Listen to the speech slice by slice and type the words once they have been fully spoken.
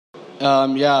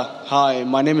Hi,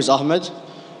 my name is Ahmed.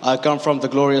 I come from the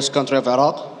glorious country of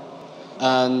Iraq,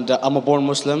 and I'm a born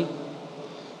Muslim.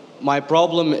 My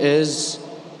problem is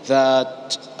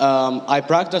that I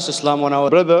practiced Islam when I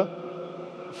was. Brother,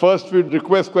 first we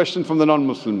request questions from the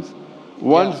non-Muslims.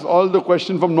 Once all the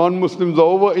questions from non-Muslims are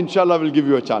over, inshallah we'll give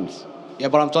you a chance. Yeah,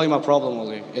 but I'm telling you my problem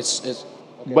only. It's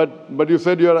okay. But you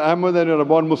said you're Ahmed and you're a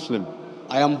born Muslim.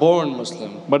 I am born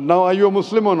Muslim. But now are you a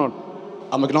Muslim or not?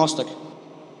 I'm agnostic.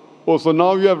 Oh, so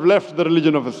now you have left the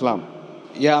religion of Islam.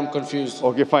 Yeah, I'm confused.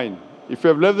 Okay, fine. If you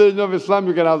have left the religion of Islam,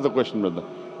 you can ask the question, brother.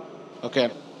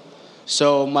 Okay.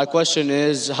 So my question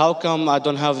is, how come I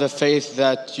don't have the faith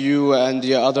that you and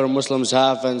the other Muslims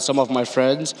have and some of my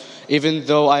friends, even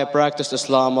though I practiced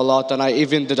Islam a lot and I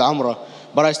even did Umrah,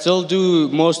 but I still do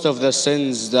most of the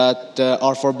sins that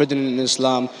are forbidden in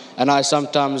Islam, and I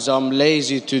sometimes am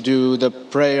lazy to do the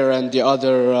prayer and the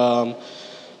other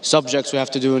subjects we have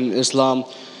to do in Islam.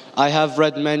 I have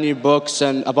read many books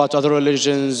and about other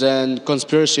religions and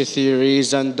conspiracy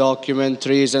theories and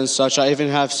documentaries and such. I even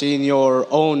have seen your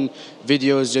own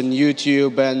videos on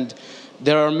YouTube, and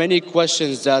there are many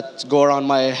questions that go around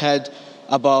my head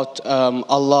about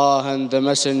Allah and the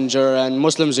Messenger and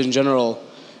Muslims in general.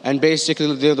 And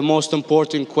basically the most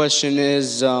important question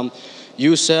is,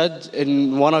 you said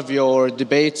in one of your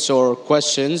debates or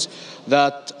questions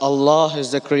that Allah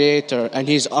is the creator and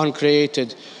He's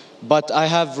uncreated. But I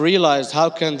have realized,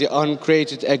 how can the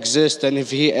uncreated exist? And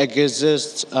if He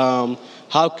exists,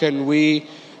 how can we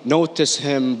notice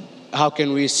Him? How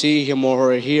can we see Him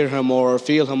or hear Him or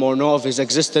feel Him or know of His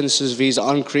existence if He's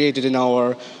uncreated in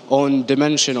our own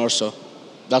dimension or so?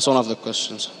 That's one of the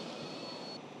questions.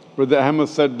 Brother Ahmed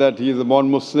said that he is a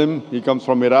born Muslim. He comes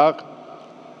from Iraq.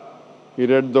 He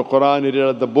read the Quran, he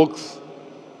read the books,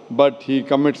 but he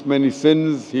commits many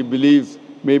sins. He believes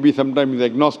maybe sometimes he's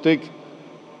agnostic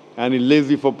and he's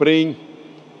lazy for praying.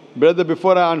 Brother,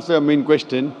 before I answer your main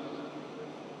question,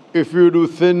 if you do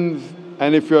sins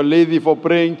and if you're lazy for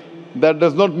praying, that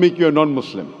does not make you a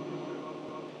non-Muslim.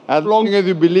 As long as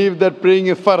you believe that praying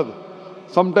is fard,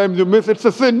 sometimes you miss, it's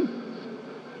a sin.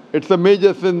 It's a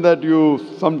major sin that you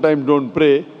sometimes don't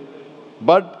pray,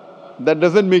 but that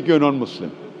doesn't make you a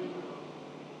non-Muslim.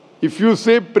 If you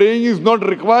say praying is not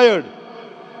required,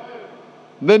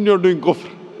 then you're doing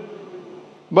kufr.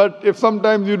 But if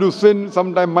sometimes you do sin,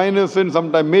 sometimes minor sin,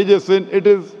 sometimes major sin, it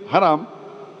is haram,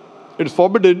 it's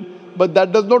forbidden, but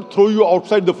that does not throw you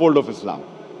outside the fold of Islam.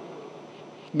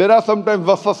 There are sometimes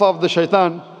waswasa of the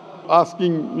shaitan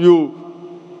asking you,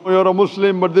 you're a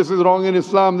Muslim, but this is wrong in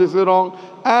Islam, this is wrong.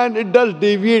 And it does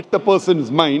deviate the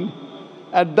person's mind.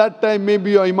 At that time,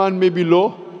 maybe your iman may be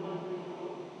low.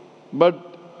 But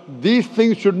these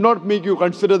things should not make you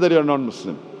consider that you're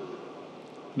non-Muslim.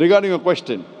 Regarding a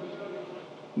question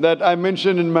that I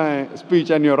mentioned in my speech,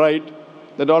 and you're right,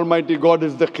 that Almighty God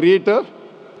is the creator,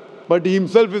 but He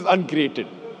Himself is uncreated.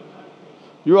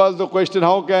 You ask the question,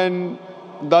 how can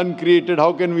the uncreated,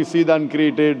 how can we see the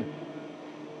uncreated?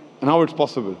 And how it's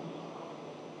possible?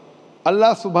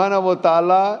 Allah subhanahu wa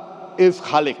ta'ala is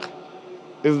Khaliq,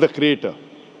 is the creator.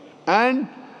 And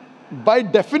by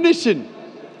definition,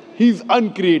 He's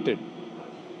uncreated.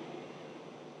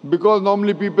 Because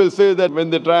normally people say that when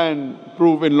they try and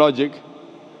prove in logic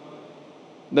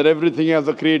that everything has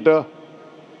a creator,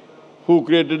 who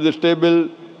created this table,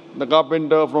 the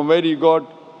carpenter, from where he got,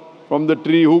 from the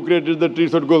tree, who created the tree,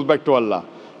 so it goes back to Allah.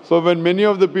 So when many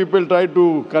of the people try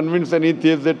to convince an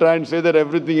atheist, they try and say that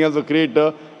everything has a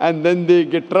creator, and then they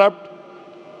get trapped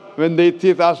when the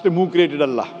atheist asks him, who created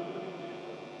Allah?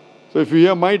 So if you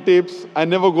hear my tapes, I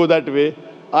never go that way.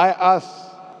 I ask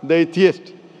the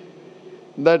atheist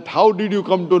that how did you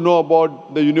come to know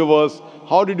about the universe?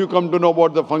 How did you come to know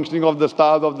about the functioning of the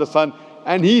stars, of the sun?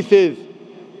 And he says,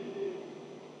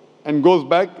 and goes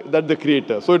back, that the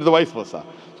creator. So it's the vice versa.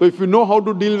 So if you know how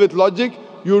to deal with logic,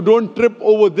 you don't trip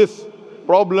over this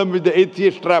problem with the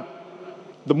atheist trap,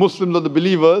 the Muslims or the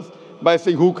believers, by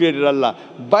saying who created Allah.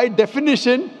 By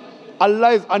definition,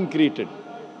 Allah is uncreated.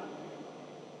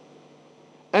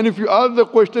 And if you ask the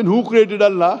question, who created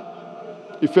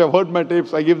Allah? If you have heard my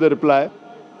tapes, I give the reply,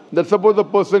 that suppose a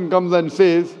person comes and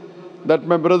says that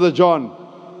my brother John.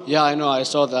 Yeah, I know, I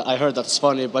saw that, I heard that's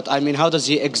funny, but I mean, how does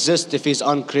He exist if He's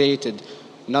uncreated?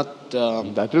 Not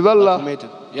that is Allah. Automated.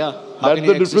 Yeah. That's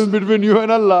the difference between you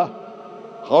and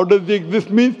Allah. How does He exist?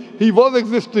 Means He was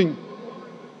existing.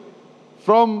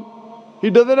 He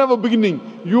doesn't have a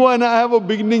beginning. You and I have a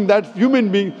beginning, that's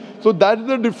human being. So that's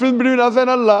the difference between us and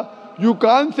Allah. You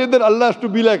can't say that Allah has to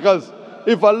be like us.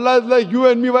 If Allah is like you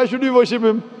and me, why should we worship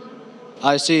Him?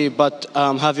 I see, but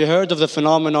have you heard of the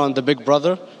phenomenon, the Big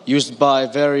Brother, used by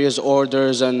various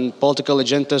orders and political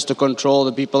agendas to control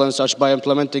the people and such by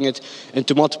implementing it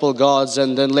into multiple gods,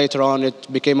 and then later on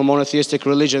it became a monotheistic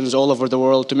religions all over the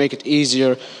world to make it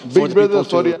easier for Big the Brother, people to...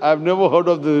 sorry, I've never heard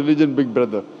of the religion Big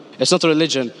Brother. It's not a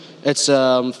religion. It's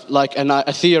like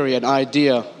a theory, an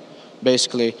idea,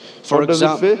 basically. For What does it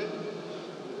example, say?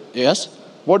 yes.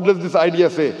 What does this idea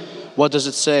say? What does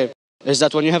it say? Is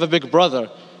that when you have a big brother,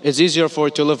 it's easier for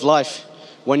you to live life.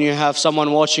 When you have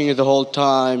someone watching you the whole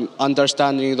time,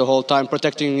 understanding you the whole time,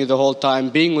 protecting you the whole time,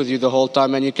 being with you the whole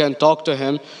time, and you can talk to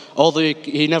him, although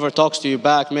he never talks to you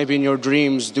back, maybe in your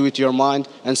dreams, do it to your mind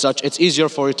and such, it's easier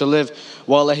for you to live.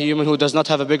 While a human who does not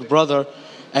have a big brother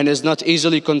and is not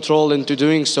easily controlled into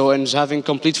doing so and is having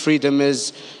complete freedom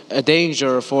is a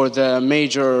danger for the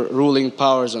major ruling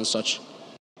powers and such.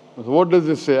 What does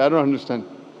this say? I don't understand.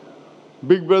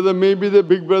 Big Brother may be the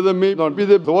Big Brother may not be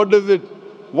the... What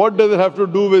does it have to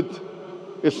do with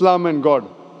Islam and God?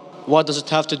 What does it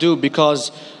have to do?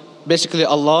 Because basically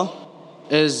Allah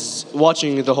is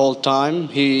watching you the whole time.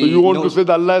 So you want to knows... say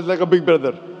that Allah is like a big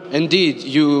brother? Indeed,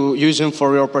 you use him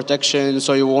for your protection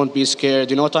so you won't be scared.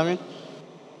 You know what I mean?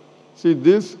 See,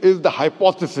 this is the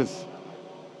hypothesis.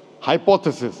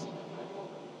 Hypothesis.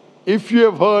 If you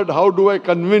have heard, how do I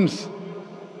convince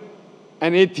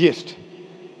an atheist?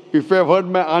 If you have heard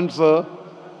my answer,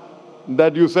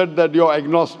 that you said that you're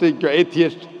agnostic, you're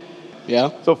atheist. Yeah.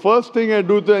 So first thing I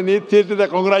do to an atheist is I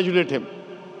congratulate him.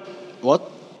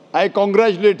 What? I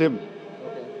congratulate him.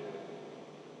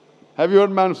 Have you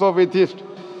heard my answer of atheist?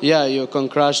 Yeah, you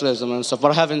congratulate them and stuff.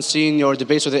 But I haven't seen your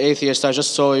debates with the atheist. I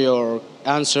just saw your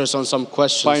answers on some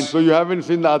questions. Fine, so you haven't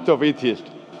seen the answer of atheist?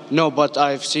 No, but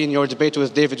I've seen your debate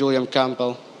with David William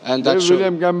Campbell. And that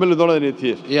William Campbell is not an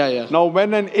atheist. Yeah, yeah. Now,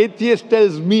 when an atheist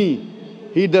tells me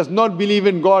he does not believe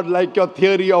in God like your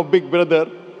theory of Big Brother,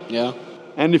 yeah,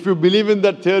 and if you believe in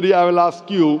that theory, I will ask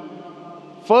you,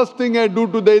 first thing I do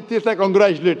to the atheist, I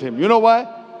congratulate him. You know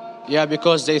why? Yeah,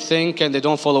 because they think and they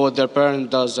don't follow what their parent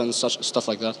does and such stuff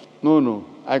like that. No.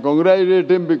 I congratulate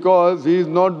him because he is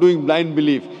not doing blind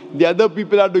belief. The other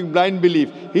people are doing blind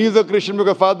belief. He is a Christian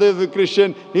because father is a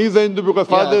Christian. He is a Hindu because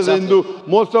father is a Hindu.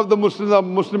 Most of the Muslims are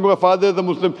Muslim because father is a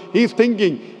Muslim. He is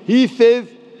thinking. He says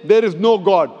there is no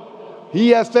God. He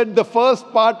has said the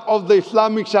first part of the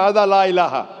Islamic Shahada, La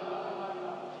ilaha.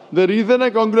 The reason I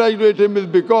congratulate him is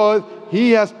because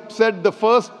he has said the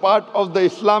first part of the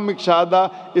Islamic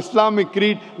Shahada, Islamic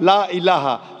Creed, La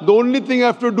ilaha. The only thing I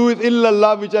have to do is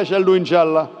illallah, which I shall do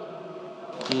inshallah.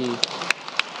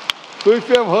 So if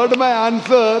you have heard my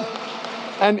answer,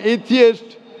 an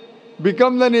atheist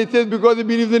becomes an atheist because he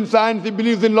believes in science, he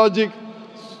believes in logic.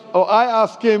 Or I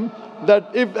ask him that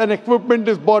if an equipment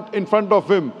is bought in front of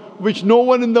him, which no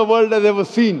one in the world has ever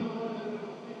seen,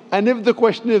 and if the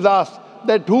question is asked,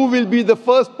 that who will be the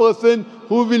first person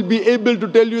who will be able to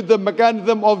tell you the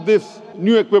mechanism of this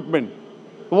new equipment?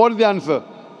 What is the answer?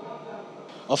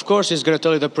 Of course, he's going to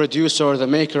tell you the producer or the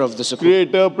maker of this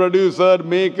equipment. Creator, producer,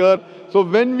 maker. So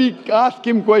when we ask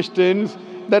him questions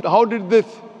that how did this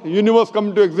universe come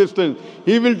into existence,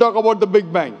 he will talk about the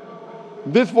Big Bang.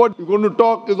 This what we're going to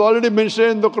talk is already mentioned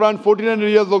in the Quran 1400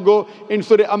 years ago in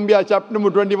Surah Anbiya chapter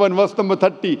number 21 verse number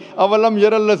 30. Avalam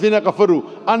yaral lazina kafaru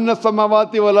anna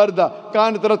samawati wal arda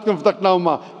kanat ratkum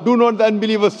fataknahuma. Do not the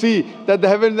unbelievers see that the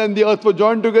heavens and the earth were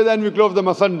joined together and we clove them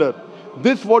asunder.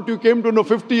 This what you came to know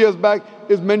 50 years back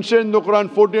is mentioned in the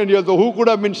Quran 1400 years ago. Who could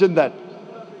have mentioned that?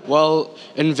 Well,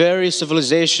 in various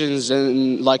civilizations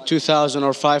in like 2000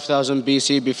 or 5000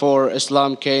 BC before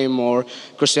Islam came or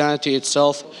Christianity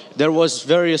itself, there was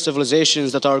various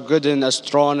civilizations that are good in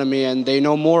astronomy and they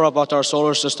know more about our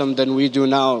solar system than we do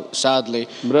now, sadly.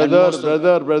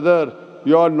 Brother,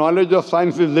 your knowledge of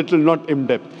science is little, not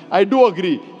in-depth. I do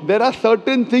agree. There are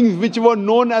certain things which were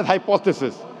known as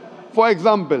hypotheses. For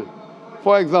example,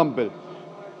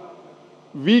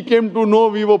 we came to know,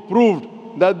 we were proved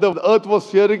that the earth was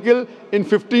spherical in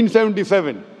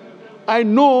 1577. I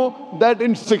know that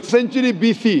in 6th century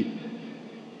BC,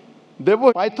 there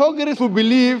were Pythagoreans who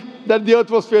believed that the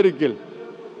earth was spherical.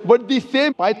 But the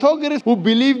same Pythagoreans who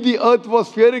believed the earth was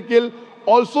spherical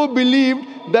also believed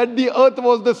that the earth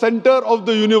was the center of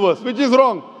the universe, which is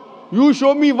wrong. You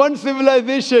show me one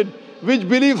civilization which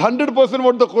believes 100%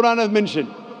 what the Quran has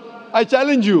mentioned. I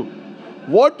challenge you.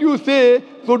 What you say,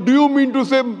 so do you mean to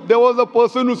say there was a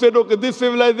person who said, okay, this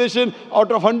civilization,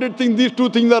 out of 100 things, these 2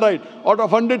 things are right. Out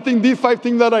of 100 things, these 5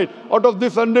 things are right. Out of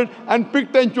this 100, and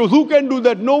picked and chose. Who can do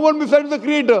that? No one besides the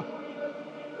Creator.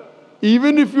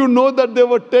 Even if you know that there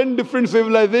were 10 different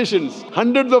civilizations,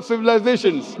 hundreds of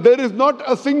civilizations, there is not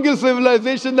a single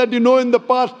civilization that you know in the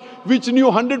past which knew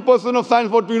 100% of science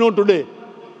what we know today.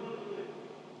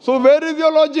 So where is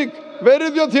your logic? Where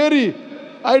is your theory?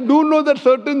 I do know that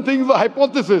certain things were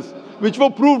hypotheses, which were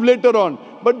proved later on.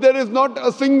 But there is not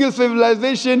a single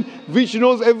civilization which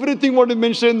knows everything what is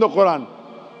mentioned in the Quran.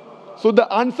 So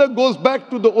the answer goes back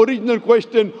to the original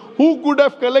question, who could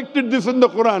have collected this in the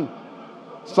Quran?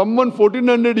 Someone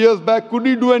 1400 years back, could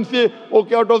he do and say,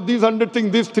 okay, out of these 100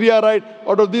 things, these 3 are right,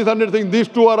 out of these 100 things, these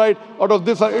 2 are right, out of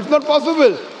this, it's not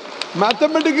possible.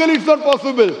 Mathematically, it's not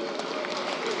possible.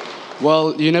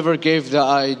 Well, you never gave the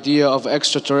idea of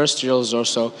extraterrestrials or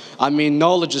so. I mean,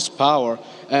 knowledge is power.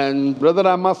 And brother,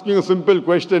 I'm asking you a simple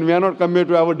question. We are not come here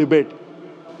to have a debate.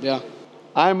 Yeah.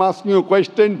 I'm asking you a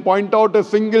question. Point out a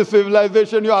single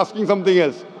civilization. You're asking something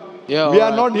else. Yeah. We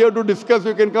are not here to discuss.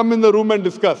 You can come in the room and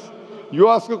discuss. You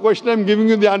ask a question, I'm giving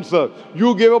you the answer.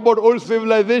 You gave about old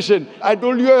civilization. I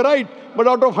told you you're right. But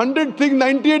out of 100 things,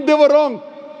 98 they were wrong.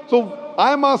 So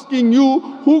I'm asking you,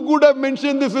 who could have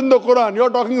mentioned this in the Quran? You're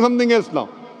talking something else now.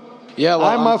 Yeah, well,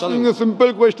 I'm asking a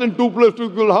simple question, 2 plus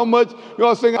 2 equal how much?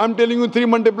 You're saying, I'm telling you 3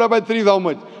 multiplied by 3 is how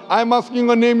much? I'm asking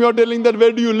a name, you're telling that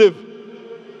where do you live?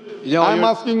 I'm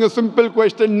asking a simple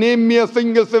question, name me a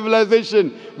single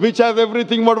civilization which has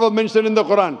everything what was mentioned in the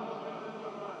Quran.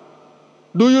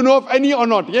 Do you know of any or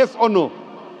not? Yes or no?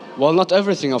 Well, not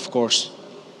everything, of course.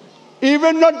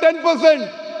 Even not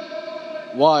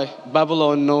 10%. Why?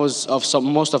 Babylon knows of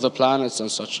most of the planets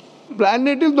and such.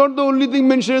 Planet is not the only thing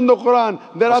mentioned in the Quran.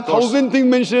 There are 1,000 things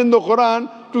mentioned in the Quran.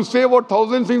 To say what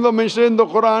 1,000 things are mentioned in the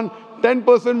Quran,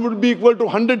 10% would be equal to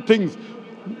 100 things.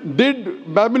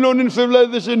 Did Babylonian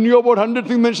civilization knew about 100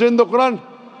 things mentioned in the Quran?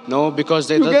 No, because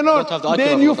they don't have the IQ.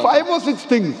 They knew 5 or 6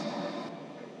 things.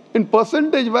 In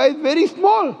percentage-wise, very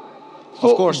small.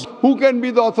 So, of course. Who can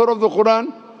be the author of the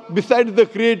Quran besides the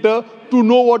creator to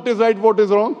know what is right, what is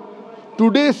wrong?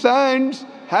 Today, science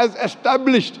has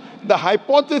established the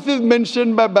hypothesis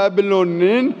mentioned by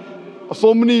Babylonian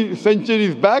so many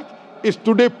centuries back is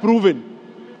today proven.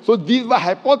 So these were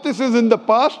hypotheses in the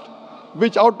past,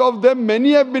 which out of them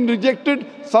many have been rejected,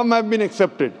 some have been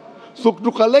accepted. So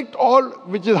to collect all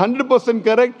which is 100%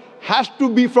 correct has to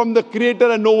be from the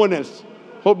creator and no one else.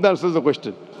 Hope that answers the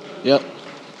question. Yeah.